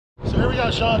Here we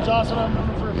got Sean Johnson. I'm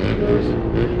looking for a few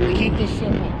videos to keep this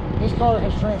simple. This car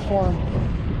has transformed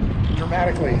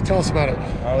dramatically. Tell us about it.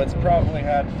 Oh, it's probably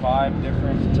had 5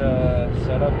 different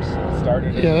setups. It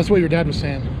started. Yeah, that's what your dad was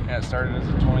saying. Yeah, it started as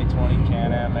a 2020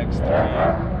 Can-Am X3.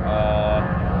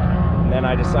 And then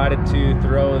I decided to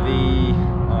throw the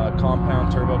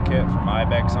compound turbo kit from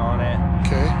Ibex on it.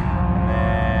 Okay. And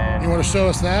then you want to show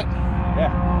us that?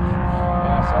 Yeah.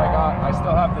 So I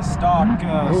still have the stock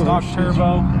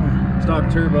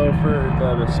turbo for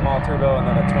the small turbo, and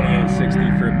then a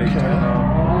 2860 for a big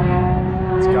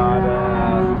turbo. It's got I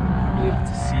believe it's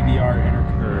a CBR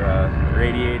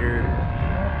radiator,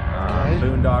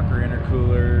 Boondocker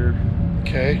intercooler.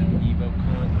 Okay. Evo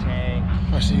coolant tank.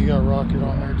 I see you got Rocket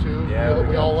on there too. Yeah,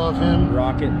 we all love him.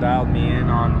 Rocket dialed me in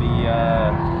on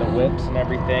the whips and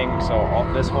everything, so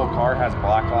this whole car has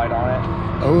black light on it.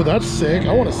 Oh, that's sick.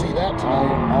 I want to see that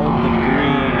tonight. All of the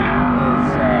green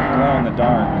is glow in the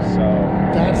dark, so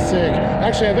that's sick.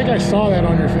 Actually, I think I saw that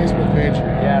on your Facebook page.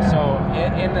 Yeah, so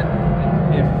if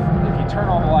you turn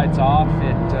all the lights off,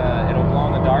 it'll glow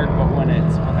in the dark, but when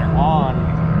they're on,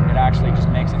 it actually just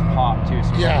makes it pop too.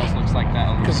 So it almost looks like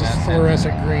that. Because it's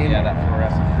fluorescent green. Yeah, that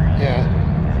fluorescent green. Yeah.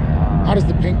 How does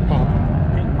the pink pop?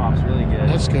 Pink pop's really good.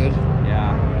 That's good.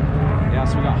 Yeah. Yeah,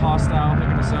 so we got Hostile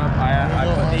hooking us up. I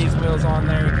put these wheels on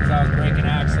there because I was breaking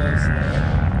axles.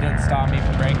 Didn't stop me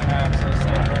from breaking axles.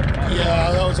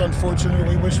 Yeah, that was unfortunate.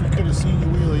 We wish we could have seen you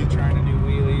wheelie. Trying to do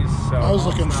wheelies. So I was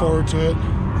looking forward to it.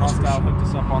 Hostile hooked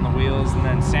us up on the wheels, and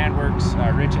then Sandworks,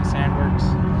 Rich at Sandworks,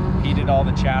 he did all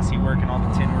the chassis work and all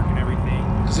the tin work and everything.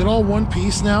 Is it all one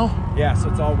piece now? Yeah, so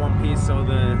it's all one piece. So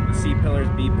the C pillars,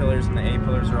 B pillars, and the A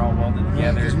pillars are all welded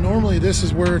together. Because normally this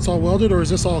is where it's all welded, or is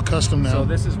this all custom now? So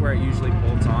this is where it usually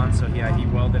bolts on. So yeah, he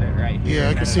welded it right here. Yeah,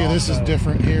 I can see this is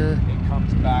different here. It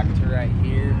comes back to right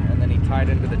here, and then he tied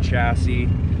into the chassis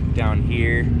down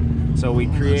here. So we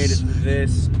created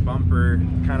this bumper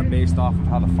kind of based off of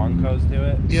how the Funkos do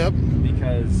it. Yep.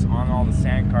 Because on all the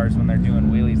sand cars, when they're doing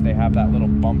wheelies, they have that little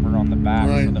bumper on the back,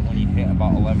 so that when you hit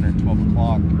about 11 or 12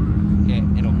 o'clock,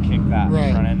 it'll kick that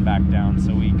front end back down.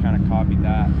 So we kind of copied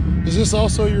that. Is this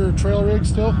also your trail rig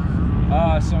still?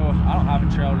 So I don't have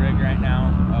a trail rig right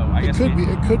now. I guess it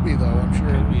could be though. I'm sure.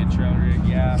 It could be a trail rig.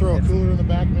 Yeah. Throw a cooler in the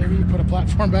back, maybe put a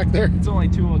platform back there. It's only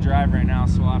 2-wheel drive right now,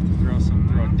 so we'll have to throw a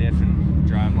diff and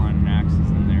driveline and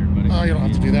axles in there. But you don't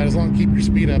have to do that. As long as you keep your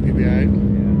speed up, you'll be alright.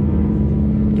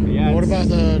 Yeah. What about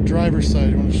the driver's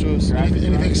side? You want to show us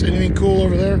anything cool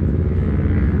over there?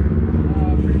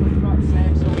 Pretty much about the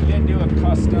same. So we did do a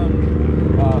custom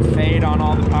fade on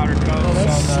all the powder coats. Oh,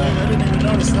 that's sick. I didn't even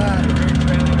notice that. The rear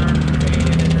trailing arms are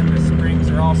faded, and then the springs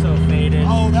are also faded.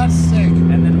 Oh, that's sick.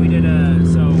 And then we did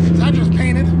is that just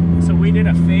painted? So we did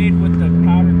a fade with the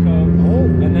powder coat. Oh.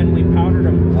 And then we powdered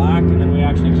them black, and then we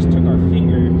actually just took our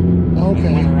finger and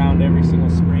went around every single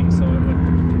spring. So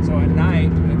at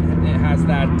night it has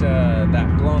that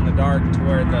glow in the dark to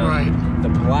where the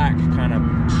black kind of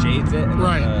shades it,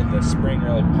 and the spring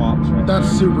really pops right there.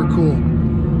 That's super cool.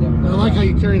 Yep. I like how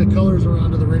you carry the colors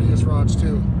around to the radius rods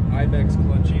too. Ibex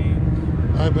clutching.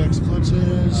 Ibex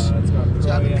clutches. It's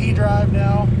got the P drive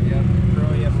now. Yep. Pro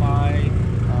EFI.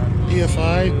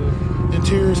 EFI.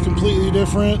 Interior is completely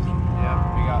different.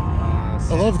 Yeah, we got.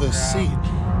 I love this seat.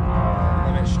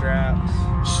 Limit straps.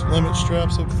 Limit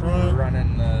straps up front. We're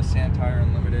running the Sand Tire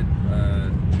Unlimited.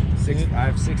 I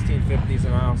have 1650s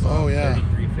and I also have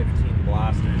 3315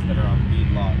 blasters that are on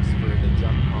bead locks for the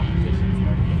jump competitions and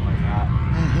everything like that.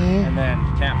 And then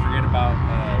can't forget about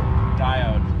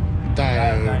diode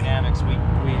dynamics. With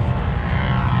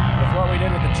what we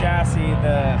did with the chassis,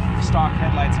 the stock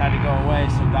headlights had to go away,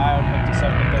 so Diode hooked us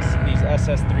up with these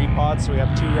SS3 pods. So we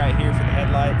have 2 right here for the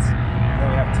headlights, and then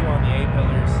we have 2 on the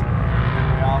A-pillars, and then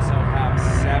we also have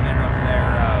 7 of their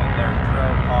Pro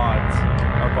pods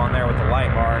up on there with the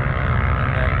light bar.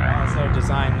 And then I also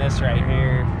designed this right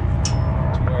here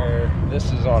to where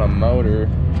this is on a motor.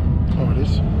 Oh, it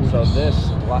is? So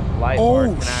this light bar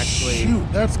can actually... shoot,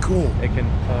 that's cool. It can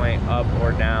point up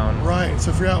or down. Right,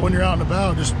 so if you're when you're out and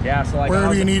about, just so like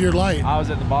wherever you need your light. I was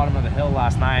at the bottom of the hill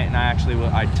last night, and I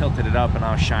tilted it up, and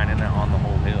I was shining it on the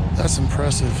whole hill. That's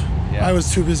impressive. Yeah. I was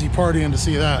too busy partying to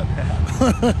see that.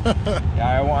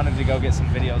 Yeah, I wanted to go get some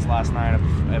videos last night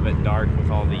of it dark with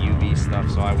all the UV stuff,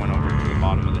 so I went over to the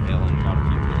bottom of the hill and got a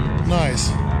few videos. Nice.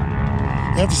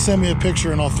 You have to send me a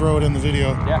picture, and I'll throw it in the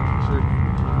video. Yeah, sure.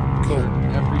 Cool. I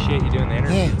appreciate you doing the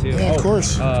interview too. Yeah, of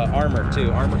course. Armor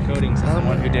too. Armor Coatings is the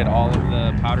one who did all of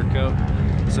the powder coat.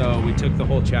 So we took the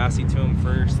whole chassis to him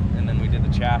first, and then we did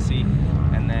the chassis,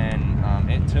 and then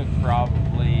it took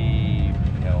probably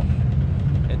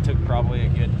a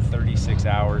good 36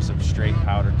 hours of straight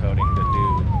powder coating to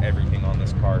do everything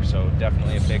more. So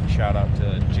definitely a big shout out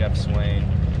to Jeff Swain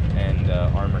and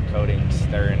Armor Coatings.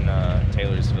 They're in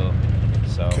Taylorsville.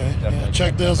 So okay, yeah,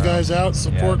 check those guys out.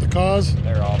 Support the cause.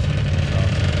 They're awesome. So,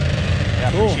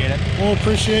 yeah, cool. Appreciate it. Well,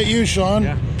 appreciate you, Sean.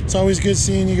 Yeah. It's always good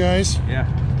seeing you guys. Yeah.